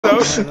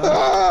Just a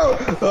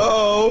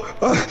roll.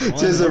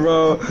 Just a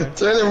roll.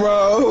 What's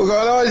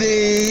going on,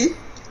 G?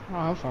 Oh,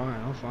 I'm fine.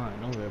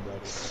 Don't worry about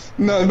it.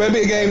 No,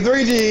 maybe game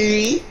 3,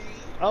 G.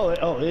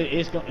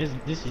 This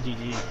is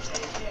GG.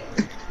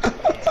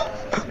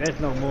 That's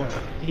no more.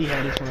 He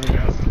had his fun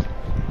now.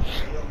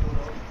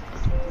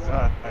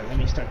 Alright, let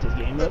me start this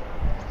game up.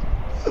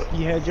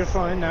 You had your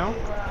fun now.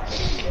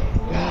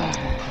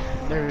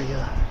 There we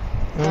go.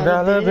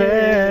 Dollar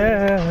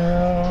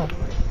bill.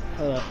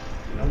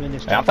 I'm in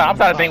this. I'm trying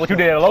to think what you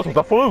did at Los was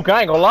a fluke.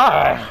 I ain't gonna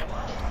lie.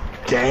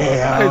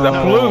 Damn. It's a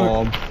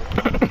fluke.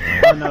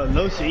 Oh no,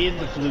 Losi is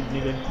the fluke,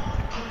 nigga.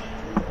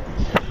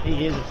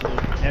 He is a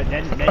fluke. That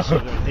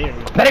shit right there.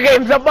 Then he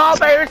gave him some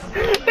bombers.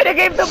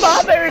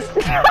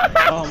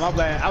 Oh my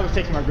bad. I was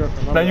taking my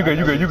girlfriend. No, you good.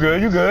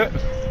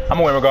 I'm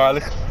gonna win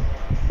regardless.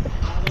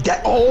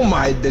 Oh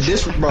my,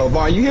 this, bro,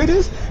 Vaughn, you hear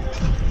this?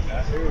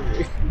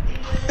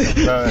 This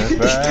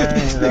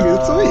nigga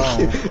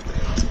tweaking.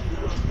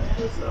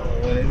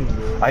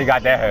 Oh, you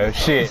got that hoe.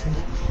 Shit.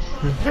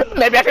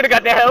 Maybe I should have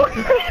got that hoe.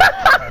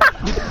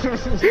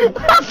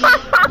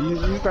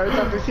 You started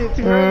talking shit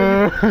too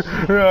early.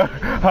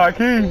 High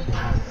key.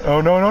 Oh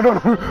no.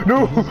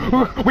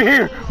 We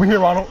here,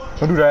 Ronald.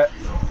 Don't do that.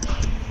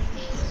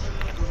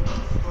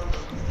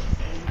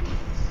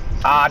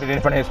 I did it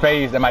in front of his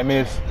face. That might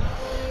miss.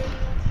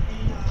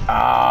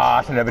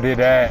 I should never did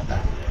that.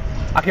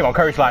 I keep on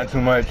curse sliding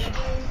too much.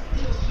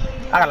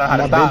 I gotta learn how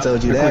to stop. I've been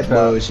told you that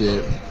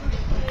bullshit.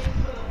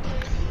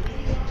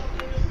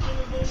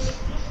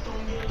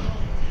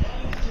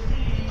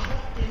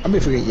 I be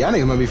forgetting, y'all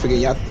niggas might be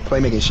forgetting y'all play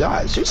making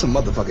shots. Shoot some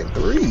motherfucking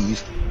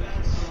threes.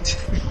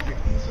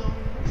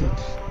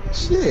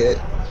 Shit.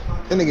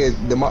 That nigga,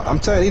 I'm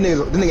telling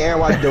you, that nigga Aaron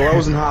watch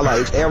DeRozan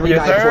highlights every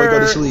night before he go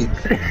to sleep.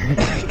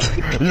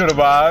 You know the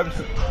vibes.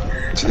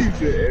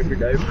 Every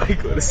night before he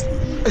go to sleep.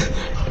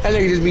 That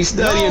nigga just be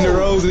studying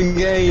DeRozan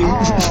game.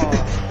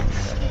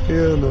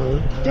 Hell no.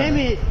 Damn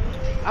it.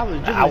 I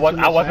was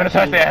gonna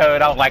touch that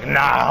hood. I was like,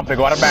 nah, I'm gonna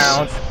go out of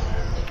bounds.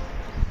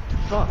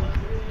 Fuck.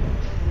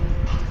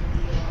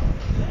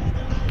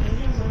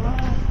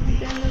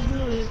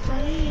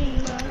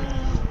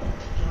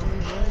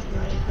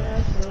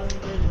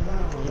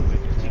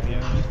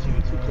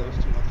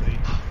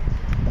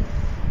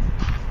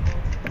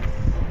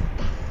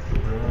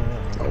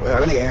 Well,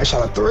 that nigga Aaron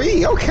shot a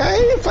 3.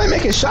 Okay,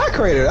 playmaking shot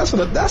creator. That's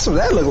what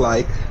that look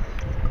like.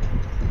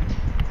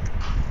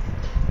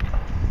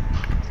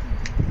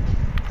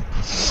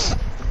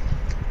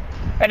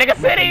 That nigga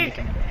City.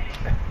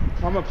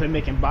 I'm a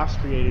playmaking box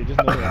creator. Just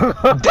know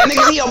that. That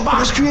nigga he a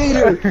box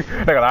creator.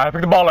 Nigga,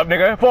 pick the ball up,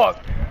 nigga.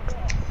 Fuck.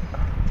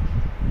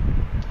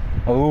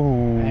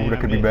 Oh, that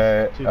could be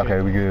bad. 2K.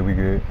 Okay, we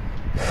good.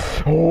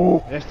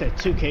 Oh. That's that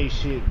 2K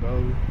shit,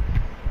 bro.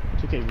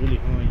 2K really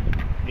on you.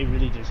 It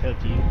really just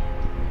helped you.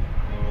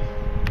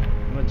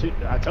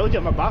 I told you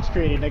I'm a box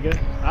creator, nigga.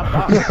 I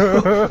box.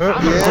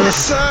 Yes,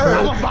 sir.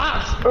 I'm a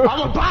box,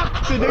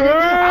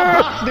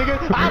 nigga.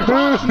 I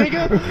box,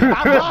 nigga.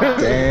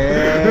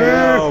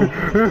 Damn.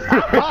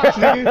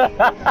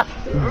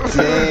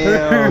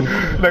 Damn.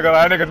 Nigga,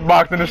 that nigga's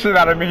boxing the shit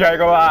out of me. I ain't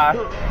gonna lie.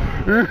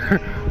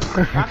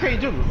 I can't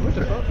do it. What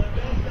the fuck?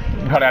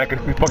 Oh, that nigga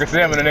fucking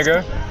stamina,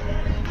 nigga.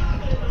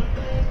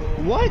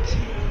 What?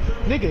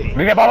 Nigga.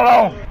 Leave that ball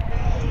alone.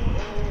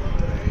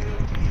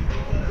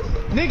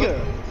 Nigga.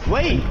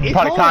 Wait, You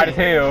probably tired as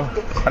hell.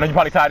 I know you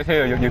probably tired as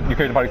hell. Your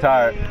character probably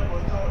tired.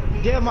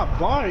 Yeah, my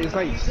bar is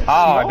like.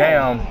 Oh,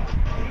 damn.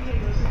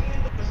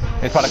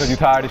 It's probably because you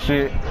tired as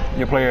shit.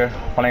 Your player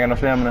probably ain't got no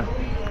stamina.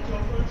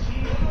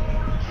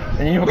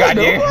 And you forgot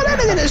That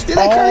nigga that still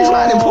that Curry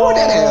slide and pulled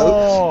that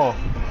out.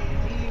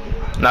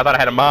 No, I thought I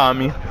had a bomb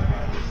on me.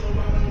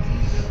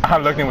 I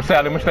looked and was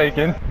sadly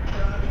mistaken.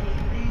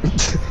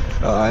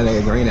 Oh, that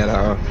nigga green at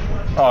all.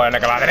 Oh, that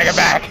nigga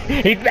back.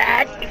 He's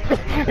back.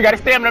 He got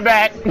his stamina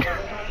back.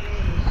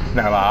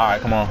 Nah, alright,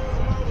 come on.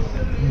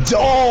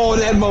 Oh,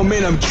 that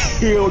momentum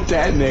killed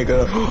that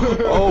nigga.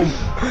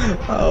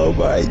 Oh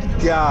my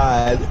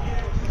god.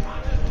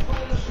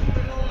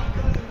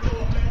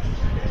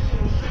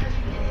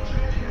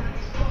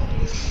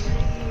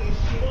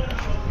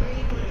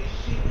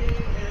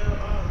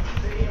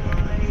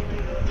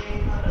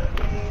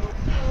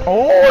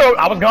 Oh,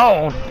 I was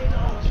gone.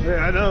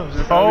 Yeah, I know.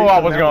 Oh, I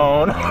was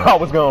gone. I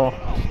was gone.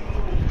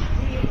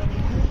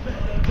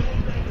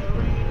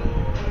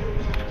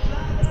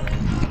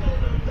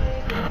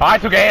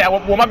 Alright,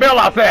 2K, where my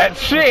bailout's at?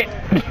 Shit!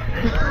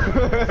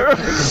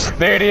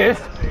 There it is.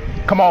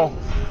 Come on.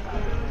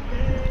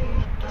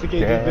 2K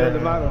just bailed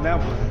him out on that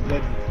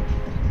one.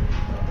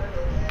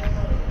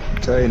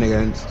 Tell you,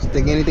 nigga,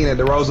 think anything that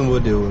DeRozan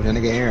would do, that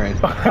nigga Aaron.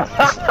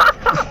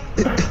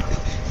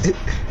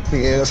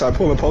 Nigga, so I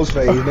pull a post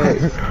fade back.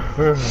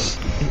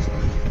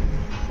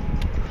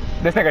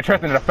 This nigga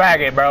Tristan is a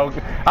faggot, bro.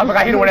 I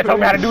forgot he the one that told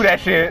me how to do that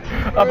shit.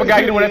 I forgot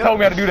he the one that told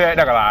me how to do that.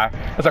 Not gonna lie.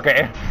 It's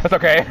okay. It's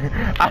okay.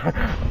 I'm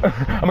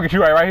gonna get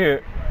you right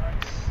here.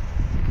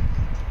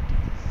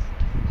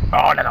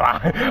 Oh, not gonna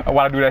lie. I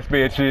wanna do that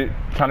spin shit.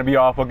 Trying to be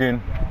all fucking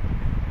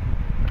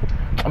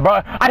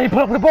Bro, I didn't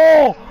put up the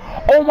ball.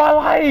 Oh my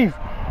life.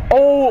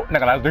 Oh,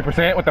 nigga, that was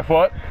 3%. What the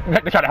fuck?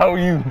 They tried to hold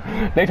you.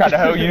 They tried to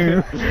hold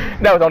you.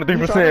 That was only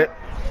 3%.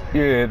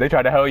 Yeah, they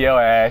tried to hold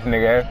your ass,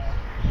 nigga.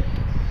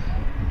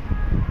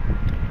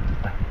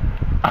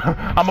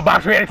 I'm a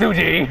box ready too,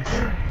 G.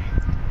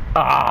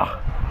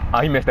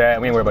 He missed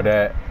that. We ain't worried about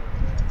that.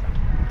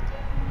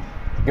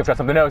 Give us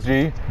something else,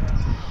 G.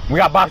 We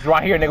got boxes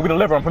right here, nigga. We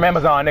deliver them from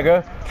Amazon,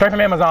 nigga. Straight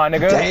from Amazon,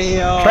 nigga.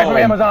 Damn. Straight from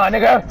Amazon,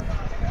 nigga.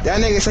 That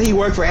nigga say he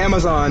worked for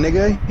Amazon,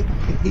 nigga.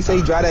 He say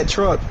he drive that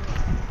truck.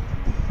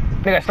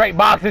 Nigga, straight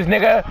boxes,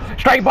 nigga.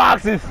 Straight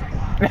boxes.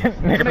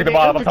 Nigga, pick the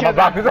ball up on some of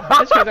my boxes.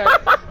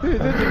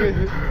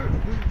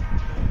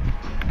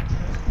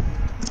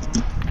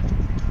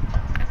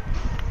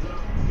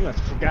 You must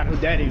have forgot who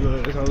Daddy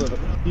was. Hold up.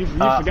 You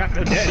forgot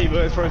who Daddy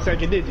was for a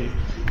second, did you?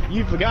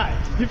 You forgot.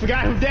 You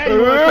forgot who Daddy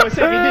was for a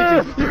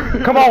second, did you?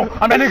 Come on,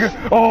 I'm that nigga.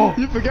 Oh.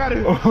 You forgot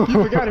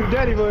who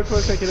Daddy was for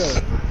a second,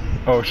 though.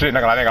 Oh shit,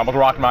 nigga, I think I almost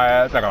rocked my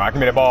ass. Nigga, I give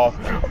me the ball.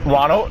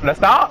 Ronald, let's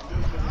stop.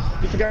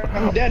 You forgot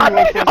who Daddy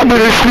was for a second. I'm in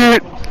this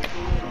shit.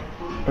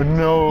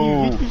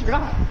 No. You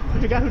forgot.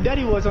 You forgot who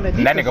Daddy was on that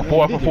defense. That nigga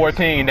 4 for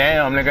 14,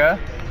 damn, nigga.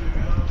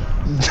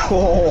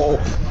 Oh.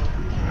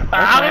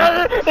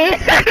 I'm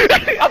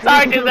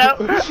sorry,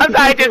 Tristan. I'm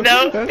sorry,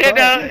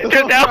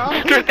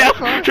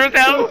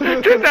 Tristan.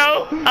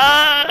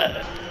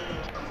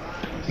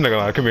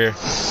 Nigga, come here.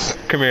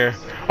 Come here.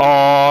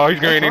 Oh, he's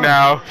greening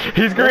now.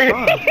 He's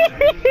greening.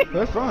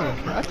 That's fine.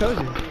 I told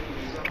you.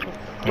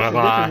 I'm not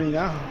gonna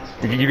lie.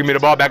 You give me the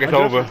ball back, it's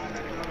over.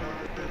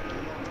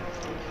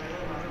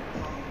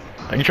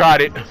 You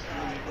tried it.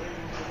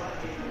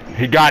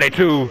 He got it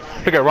too.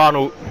 Look at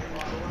Ronald.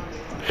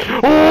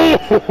 Oh!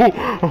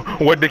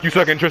 What dick you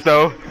sucking,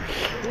 Tristo?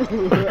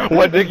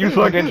 What dick you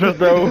sucking,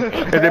 Tristo?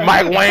 Is it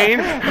Mike Wayne?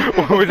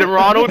 Who is it,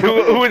 Ronald?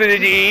 Who is it, the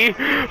G?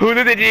 Who's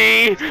it, the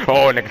G?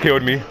 Oh, nigga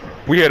killed me.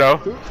 We here though.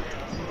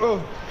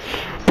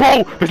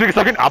 Bro, this nigga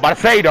sucking. I'm about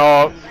to say,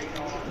 dog.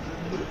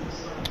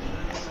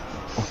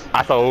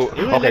 I saw.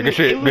 Okay, good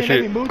shit. Good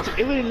shit. It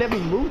wouldn't let me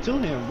move to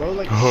him, bro.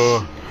 Like.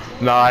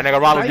 Nah, nigga,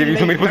 Ronald give you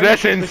too many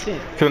possessions.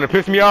 It's gonna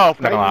piss me off.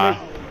 Not gonna lie.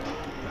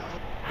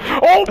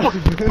 Oh,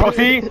 bro,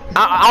 see,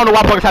 I don't know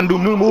why fuckers trying to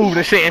do new moves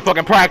and shit in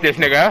fucking practice,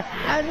 nigga.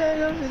 I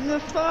don't know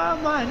for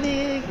my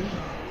nigga.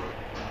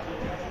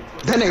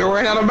 That nigga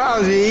ran out of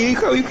bounds, G. You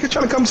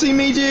trying to come see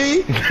me,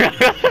 G? That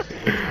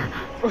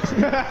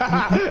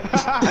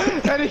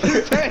nigga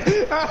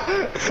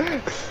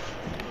said.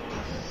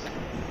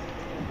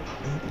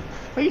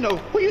 Who you know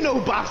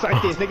who box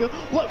like this, nigga?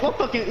 What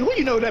fucking, who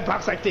you know that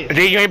box like this?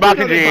 G, you ain't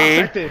boxing, G.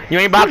 You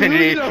ain't boxing,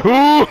 G. Who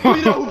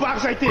you know who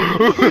box like this?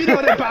 Who you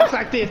know that box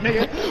like this,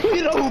 nigga? Who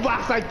you know who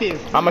box like this?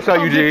 I'ma show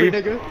you, G.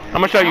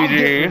 I'ma show you,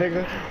 G.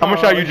 I'ma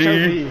show you,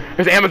 G.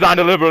 It's Amazon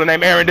deliverer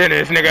named Aaron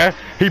Dennis, nigga.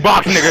 He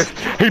box niggas.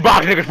 He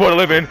box niggas for a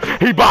living.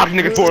 He box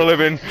niggas for a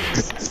living.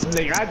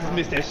 Nigga, I just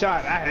missed that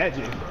shot. I had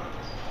you.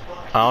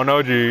 I don't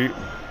know, G.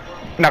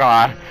 Not gonna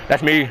lie.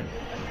 That's me.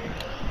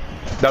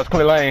 That was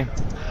Clay Lane.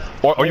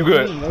 Or you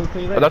good?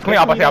 That's clean.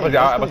 I'm about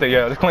to say,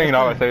 yeah, that's clean.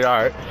 I'm about to say,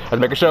 all right.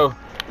 Let's make a show.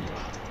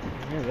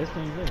 Yeah, that's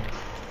clean good.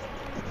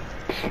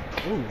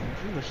 Ooh,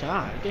 good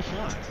shot. Good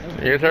shot.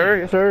 Yes, sir.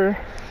 Yes, sir.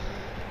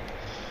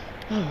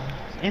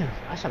 Damn,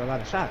 I shot a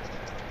lot of shots.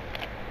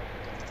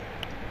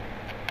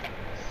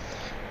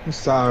 I'm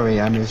sorry,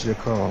 I missed your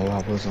call.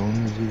 I was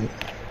on the.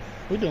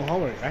 We doing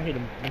homework. I hit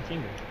my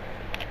finger.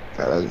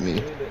 That was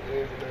me.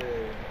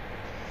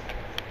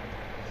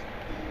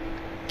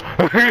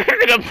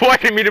 Nigga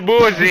forcing me to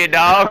bullshit,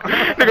 dog.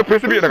 Nigga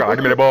pissing me. Nigga,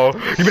 give me that ball.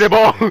 Give me that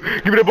ball.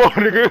 Give me that ball,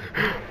 nigga.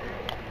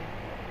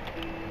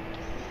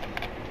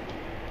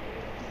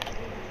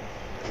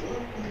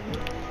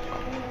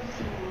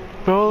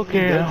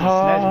 Broken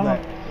heart.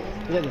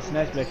 He got the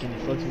snatchback and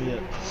it fucks me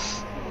up.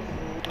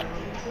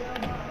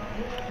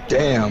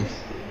 Damn.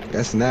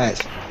 That's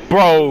snatch.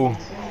 Bro.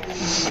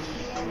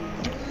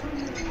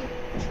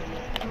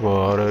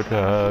 What a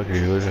talk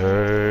he was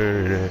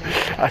hurt.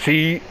 I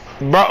see.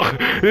 Bro,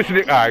 this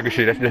nigga, alright, good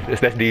shit.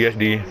 That's D. This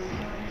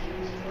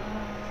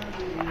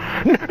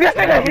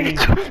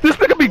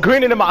nigga be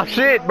grinning in my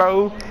shit,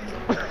 bro.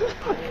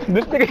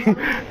 This nigga.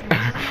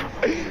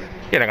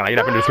 You're not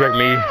gonna disrespect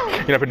me.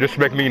 You're not gonna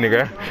disrespect me,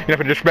 nigga. You're not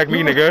gonna disrespect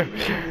me, nigga.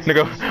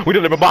 Nigga, we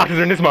deliver boxes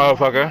in this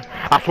motherfucker.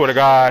 I swear to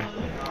God.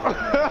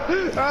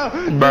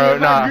 Bro,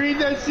 nah.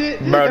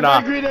 Bro,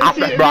 nah. Bro.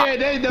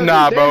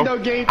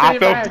 I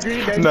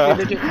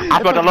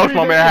felt the lowest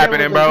moment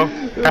happening, bro.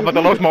 I felt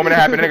the lowest moment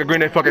happening. Nigga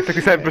green at fucking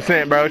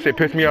 67%, bro. Shit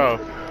pissed me off.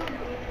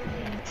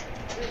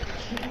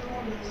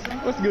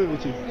 What's good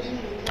with you?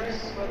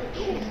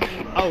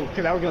 Oh,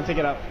 cause I was gonna take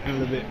it out in a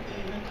little bit.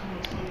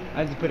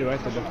 I just put it right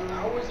there.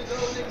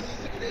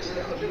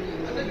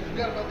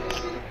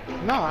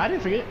 No, I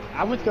didn't forget.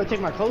 I went to go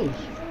take my clothes.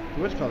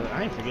 What's called?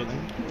 I ain't forgetting.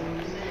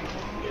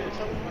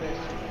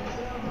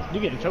 You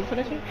get a choke for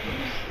that shit?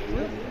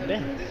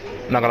 Damn.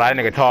 Not gonna lie,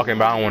 that nigga talking,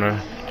 but I don't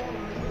wanna.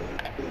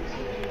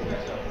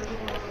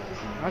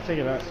 I'll take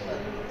it out.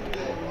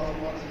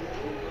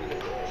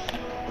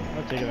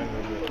 I'll take it out a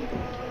little bit.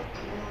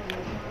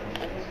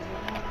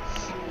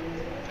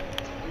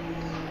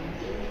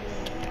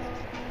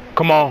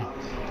 Come on.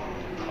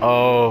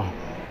 Oh.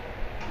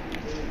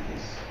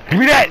 Give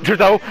me that,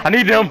 Tristo. I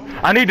need them.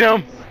 I need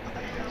them.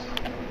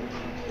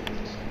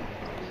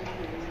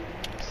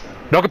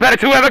 Don't compare the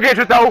two ever again,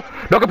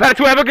 Tristo. Don't compare the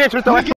two ever again, Tristo.